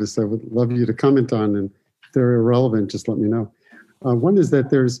I noticed I would love you to comment on, and if they're irrelevant, just let me know. One is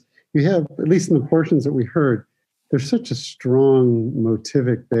that you have, at least in the portions that we heard, there's such a strong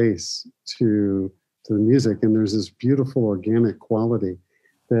motivic base to the music, and there's this beautiful organic quality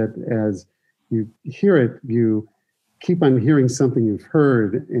that as you hear it, you keep on hearing something you've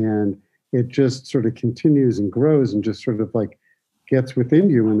heard, and it just sort of continues and grows and just sort of like gets within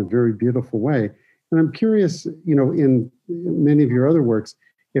you in a very beautiful way. And I'm curious, in many of your other works,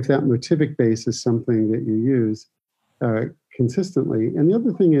 if that motivic base is something that you use consistently. And the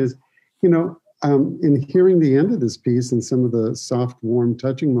other thing is, in hearing the end of this piece and some of the soft, warm,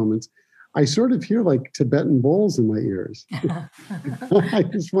 touching moments, I sort of hear like Tibetan bowls in my ears. I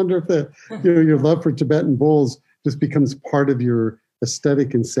just wonder if your love for Tibetan bowls just becomes part of your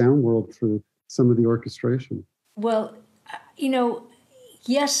aesthetic and sound world through some of the orchestration. Well,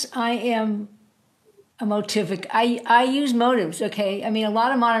 yes, I am a motivic. I use motives, okay? I mean, a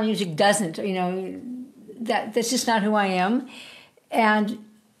lot of modern music doesn't, that's just not who I am. And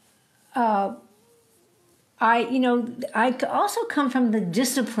I also come from the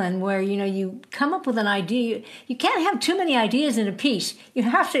discipline where, you come up with an idea. You can't have too many ideas in a piece. You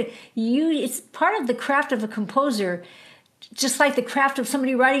have to it's part of the craft of a composer, just like the craft of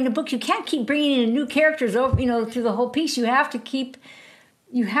somebody writing a book. You can't keep bringing in new characters over, through the whole piece. You have to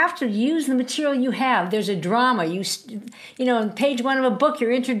use the material you have. There's a drama. In page 1 of a book,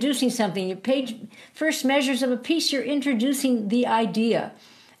 you're introducing something. Your first measures of a piece, you're introducing the idea,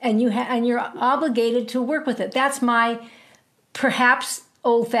 and you're obligated to work with it. That's my perhaps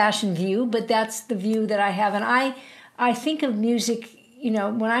old-fashioned view, but that's the view that I have. And I think of music,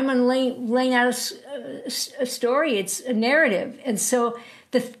 when I'm laying out a story, it's a narrative, and so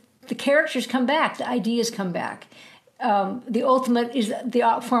the characters come back, the ideas come back. The ultimate is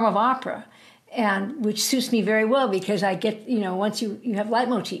the form of opera, and which suits me very well because I get, once you have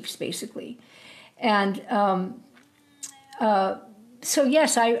leitmotifs basically. And so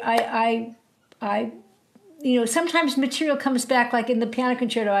yes, I sometimes material comes back, like in the piano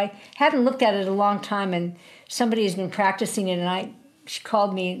concerto. I hadn't looked at it a long time, and somebody has been practicing it, and she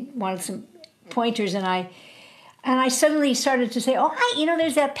called me and wanted some pointers, and I suddenly started to say,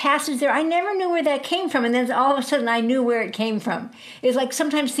 there's that passage there. I never knew where that came from. And then all of a sudden I knew where it came from. It's like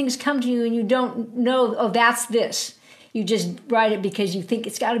sometimes things come to you and you don't know, that's this. You just write it because you think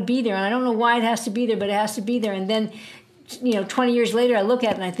it's got to be there. And I don't know why it has to be there, but it has to be there. And then, 20 years later, I look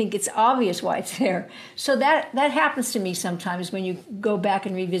at it and I think it's obvious why it's there. So that happens to me sometimes when you go back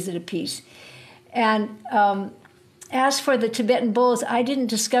and revisit a piece. And as for the Tibetan bowls, I didn't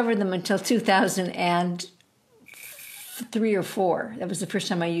discover them until 2003 or 4. That was the first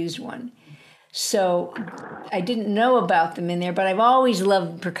time I used one. So I didn't know about them in there, but I've always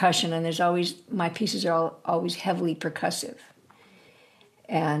loved percussion, and my pieces are always heavily percussive.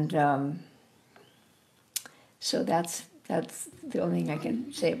 And so that's the only thing I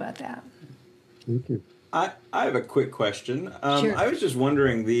can say about that. Thank you. I have a quick question. Sure. I was just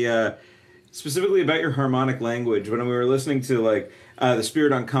wondering specifically about your harmonic language. When we were listening to The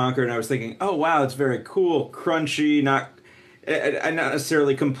Spirit Unconquered, and I was thinking, oh wow, it's very cool, crunchy, not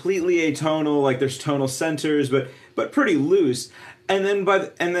necessarily completely atonal, like there's tonal centers, but pretty loose. And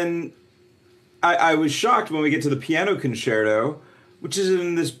then I was shocked when we get to the piano concerto, which is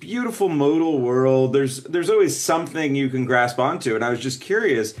in this beautiful modal world. There's always something you can grasp onto, and I was just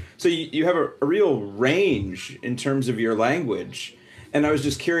curious. So you have a real range in terms of your language, and I was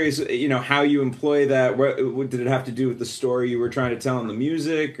just curious, how you employ that. What did it have to do with the story you were trying to tell in the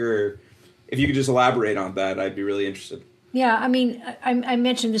music, or if you could just elaborate on that, I'd be really interested. Yeah, I mean, I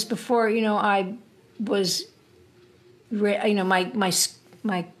mentioned this before. I was,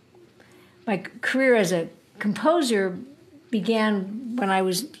 my career as a composer began when I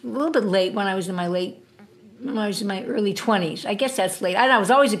was a little bit late, when I was in my early 20s. I guess that's late. I was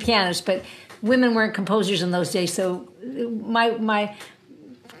always a pianist, but women weren't composers in those days, so my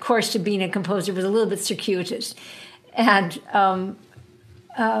course to being a composer was a little bit circuitous. And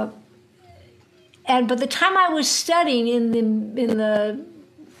by the time I was studying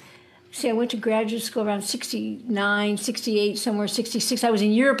I went to graduate school around 69, 68, somewhere 66. I was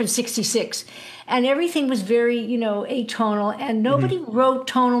in Europe in 66. And everything was very, atonal, and nobody wrote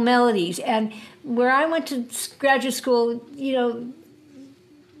tonal melodies. And where I went to graduate school, you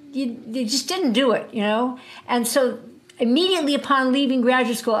just didn't do it, And so immediately upon leaving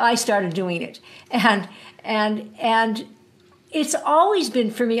graduate school, I started doing it. And it's always been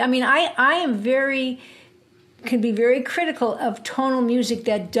for me. I mean, I can be very critical of tonal music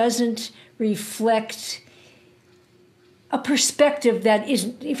that doesn't reflect a perspective that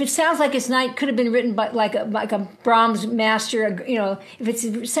is, if it sounds like it's not, could have been written by like a Brahms master, if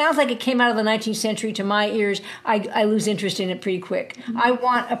it sounds like it came out of the 19th century to my ears, I lose interest in it pretty quick. Mm-hmm. I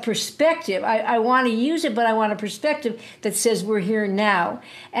want a perspective. I want to use it, but I want a perspective that says we're here now.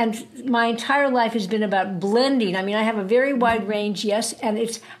 And my entire life has been about blending. I mean, I have a very wide range, yes, and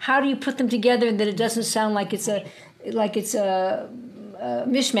it's how do you put them together that it doesn't sound like it's a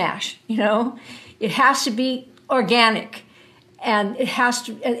mishmash, It has to be organic, and it has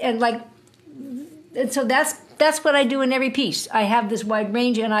to, and so that's what I do in every piece. I have this wide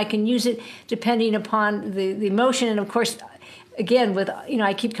range, and I can use it depending upon the emotion. And of course, again, with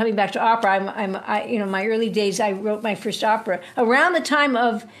I keep coming back to opera. My early days, I wrote my first opera around the time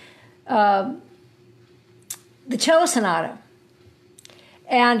of the cello sonata,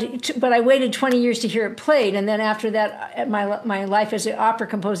 but I waited 20 years to hear it played, and then after that, my life as an opera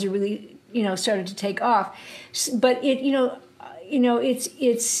composer really started to take off. But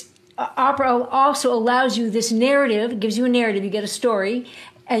it's opera also allows you this narrative. It gives you a narrative. You get a story,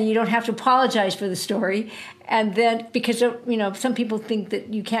 and you don't have to apologize for the story. And then because some people think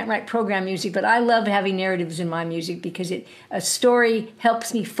that you can't write program music, but I love having narratives in my music because a story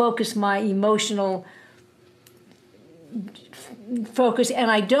helps me focus my emotional focus,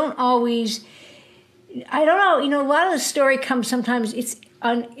 and I don't know. A lot of the story comes sometimes. It's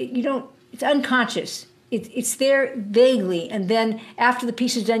unconscious. It's there vaguely, and then after the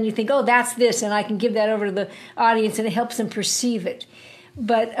piece is done, you think, "Oh, that's this," and I can give that over to the audience, and it helps them perceive it.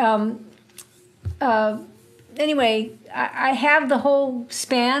 But anyway, I have the whole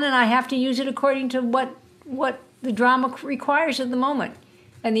span, and I have to use it according to what the drama requires at the moment,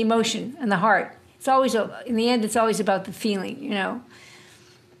 and the emotion and the heart. It's always in the end, it's always about the feeling,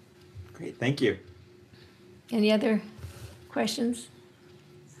 Great, thank you. Any other questions?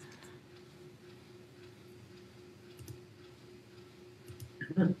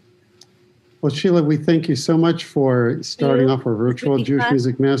 Well, Sheila, we thank you so much for starting off our virtual Jewish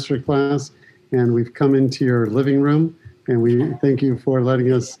Music Masterclass, and we've come into your living room, and we thank you for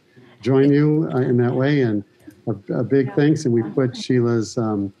letting us join you in that way, and a big thanks, and we put Sheila's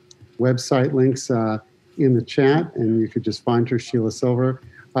website links in the chat, and you could just find her, Sheila Silver.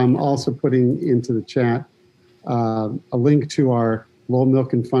 I'm also putting into the chat a link to our Lowell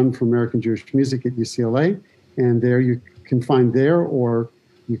Milken Fund for American Jewish Music at UCLA, and there you can find there, or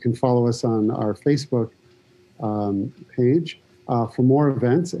you can follow us on our Facebook page for more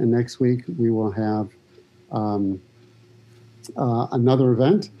events. And next week we will have another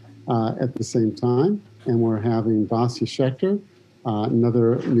event at the same time. And we're having Basia Schechter,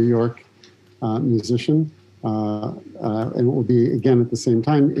 another New York musician. And it will be, again, at the same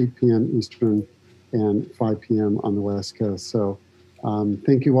time, 8 p.m. Eastern and 5 p.m. on the West Coast. So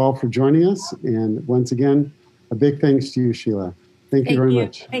thank you all for joining us. And once again, a big thanks to you, Sheila. Thank you very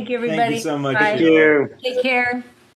much. Thank you, everybody. Thank you so much. Bye. Thank you. Take care.